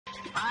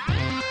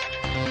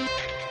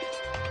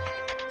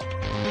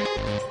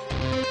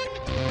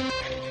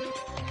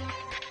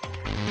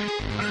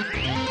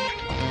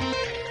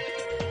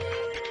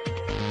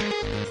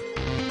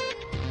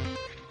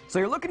So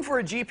you're looking for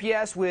a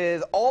GPS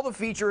with all the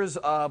features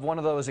of one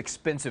of those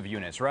expensive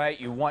units, right?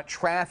 You want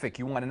traffic,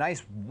 you want a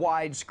nice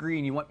wide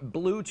screen, you want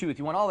Bluetooth,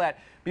 you want all that,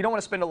 but you don't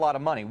want to spend a lot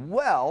of money.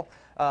 Well,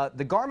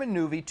 the Garmin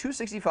Nuvi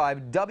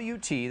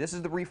 265WT, this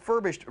is the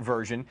refurbished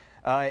version,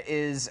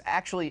 is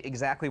actually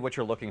exactly what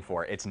you're looking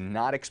for. It's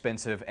not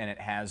expensive and it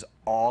has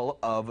all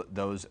of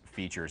those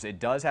features. It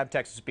does have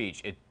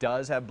text-to-speech, it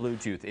does have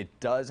Bluetooth, it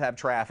does have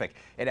traffic,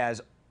 it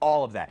has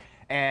all of that.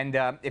 And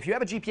if you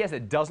have a GPS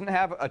that doesn't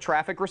have a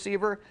traffic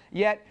receiver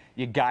yet,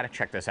 you got to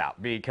check this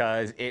out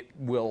because it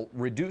will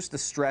reduce the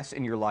stress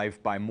in your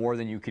life by more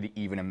than you could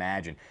even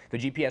imagine. The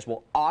GPS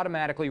will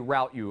automatically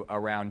route you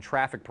around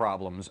traffic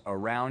problems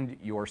around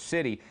your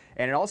city,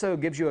 and it also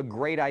gives you a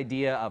great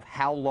idea of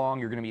how long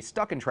you're going to be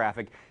stuck in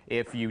traffic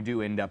if you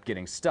do end up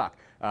getting stuck.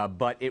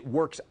 But it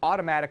works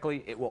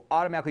automatically. It will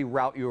automatically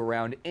route you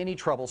around any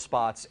trouble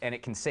spots, and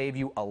it can save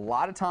you a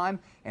lot of time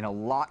and a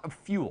lot of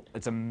fuel.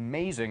 It's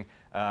amazing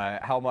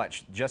how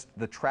much just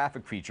the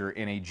traffic feature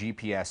in a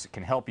GPS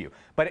can help you.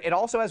 But it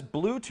also has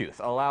Bluetooth,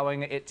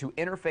 allowing it to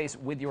interface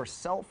with your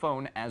cell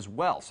phone as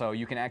well. So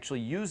you can actually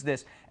use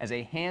this as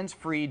a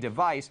hands-free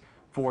device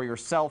for your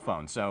cell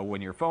phone. So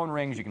when your phone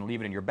rings, you can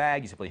leave it in your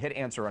bag. You simply hit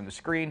answer on the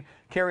screen,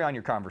 carry on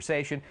your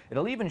conversation.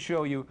 It'll even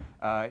show you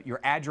your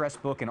address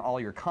book and all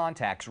your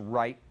contacts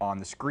right on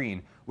the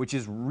screen, which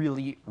is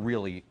really,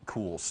 really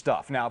cool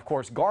stuff. Now, of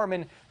course,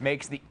 Garmin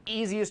makes the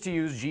easiest to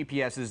use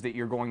GPSs that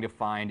you're going to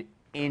find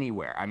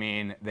anywhere. I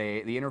mean,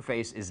 the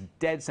interface is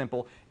dead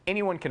simple.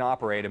 Anyone can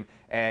operate them.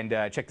 And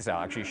check this out.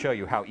 I'll actually show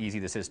you how easy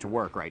this is to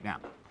work right now.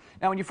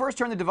 Now, when you first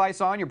turn the device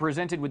on, you're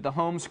presented with the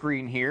home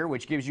screen here,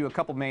 which gives you a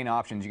couple main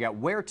options. You got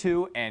Where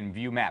To and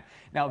View Map.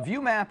 Now,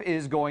 View Map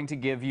is going to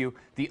give you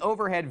the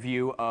overhead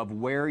view of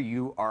where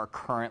you are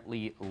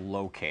currently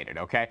located,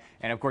 okay?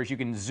 And of course, you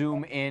can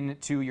zoom in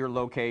to your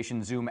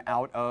location, zoom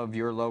out of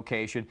your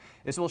location.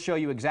 This will show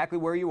you exactly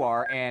where you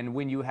are, and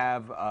when you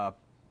have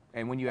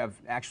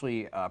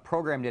actually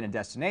programmed in a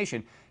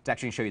destination, it's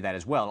actually going to show you that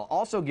as well. It'll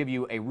also give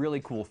you a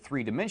really cool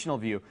three-dimensional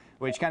view,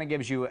 which kind of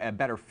gives you a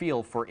better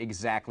feel for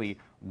exactly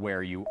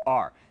where you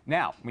are.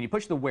 Now, when you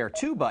push the Where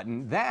To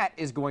button, that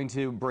is going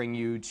to bring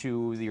you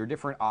to your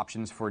different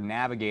options for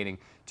navigating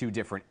to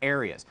different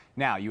areas.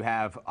 Now, you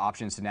have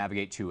options to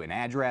navigate to an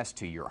address,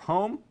 to your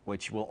home,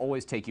 which will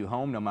always take you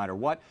home no matter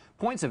what.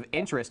 Points of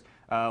interest,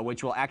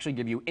 which will actually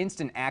give you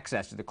instant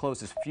access to the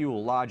closest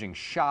fuel, lodging,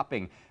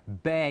 shopping,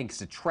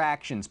 banks,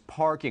 attractions,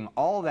 parking.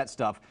 All of that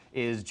stuff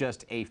is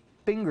just a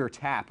finger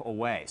tap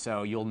away.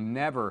 So you'll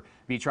never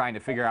be trying to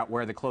figure out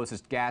where the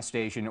closest gas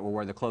station or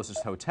where the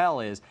closest hotel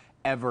is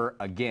ever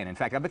again. In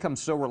fact, I've become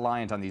so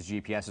reliant on these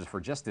GPSs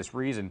for just this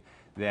reason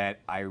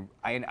that I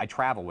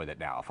travel with it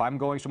now. If I'm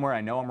going somewhere,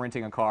 I know I'm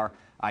renting a car,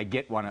 I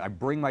get one, I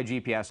bring my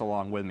GPS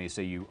along with me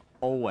so you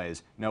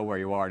always know where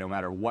you are no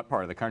matter what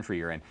part of the country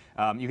you're in.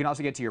 You can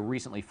also get to your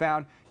recently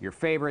found, your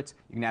favorites.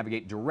 You can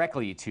navigate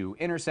directly to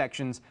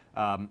intersections.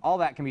 All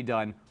that can be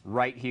done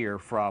right here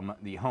from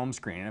the home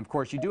screen. And of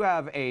course, you do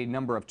have a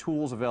number of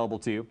tools available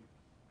to you,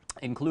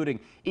 including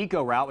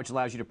Eco Route, which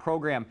allows you to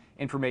program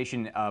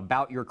information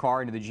about your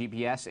car into the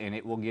GPS, and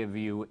it will give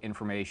you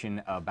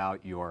information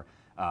about your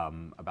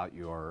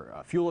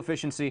fuel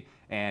efficiency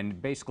and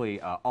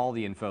basically all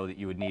the info that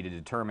you would need to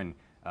determine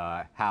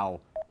how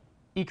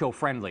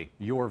eco-friendly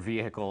your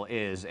vehicle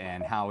is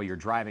and how your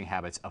driving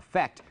habits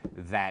affect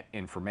that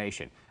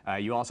information.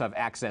 You also have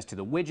access to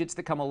the widgets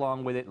that come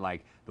along with it,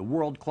 like the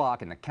world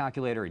clock and the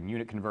calculator and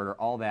unit converter.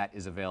 All that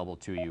is available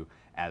to you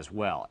as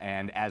well.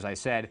 And as I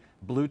said,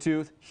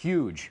 Bluetooth,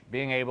 huge.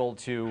 Being able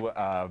to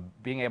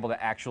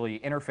actually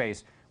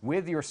interface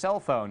with your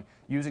cell phone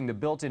using the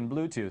built-in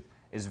Bluetooth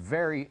is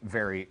very,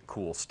 very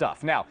cool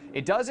stuff. Now,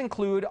 it does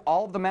include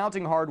all of the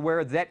mounting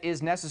hardware that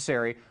is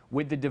necessary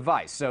with the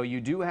device. So you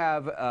do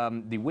have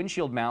the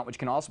windshield mount, which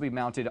can also be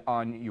mounted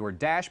on your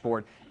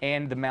dashboard,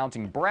 and the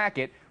mounting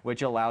bracket,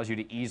 which allows you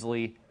to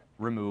easily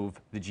remove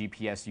the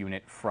GPS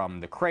unit from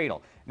the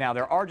cradle. Now,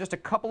 there are just a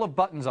couple of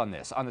buttons on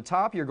this. On the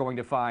top, you're going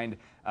to find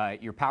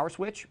your power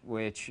switch,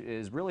 which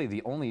is really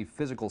the only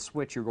physical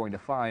switch you're going to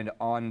find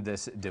on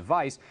this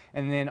device.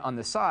 And then on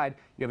the side,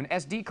 you have an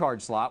SD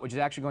card slot, which is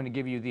actually going to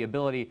give you the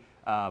ability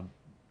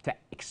to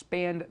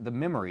expand the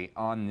memory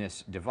on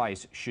this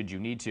device should you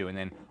need to. And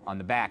then on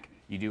the back,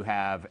 you do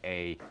have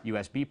a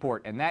USB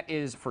port, and that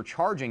is for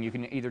charging. You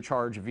can either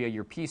charge via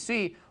your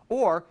PC,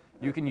 or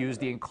you can use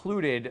the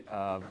included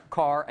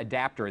car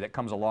adapter that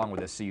comes along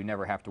with this, so you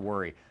never have to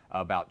worry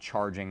about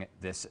charging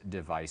this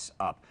device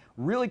up.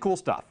 Really cool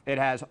stuff. It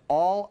has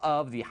all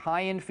of the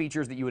high-end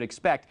features that you would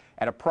expect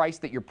at a price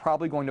that you're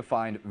probably going to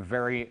find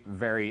very,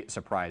 very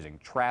surprising.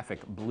 Traffic,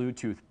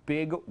 Bluetooth,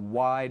 big,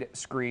 wide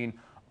screen,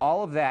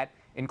 all of that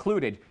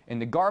included in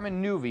the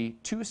Garmin Nuvi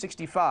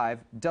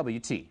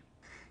 265WT.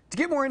 To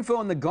get more info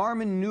on the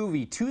Garmin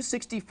Nuvi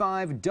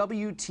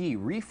 265WT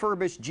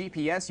refurbished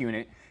GPS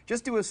unit,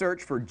 Just do a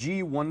search for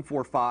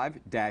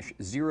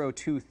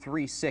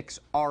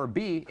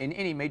G145-0236RB in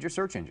any major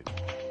search engine.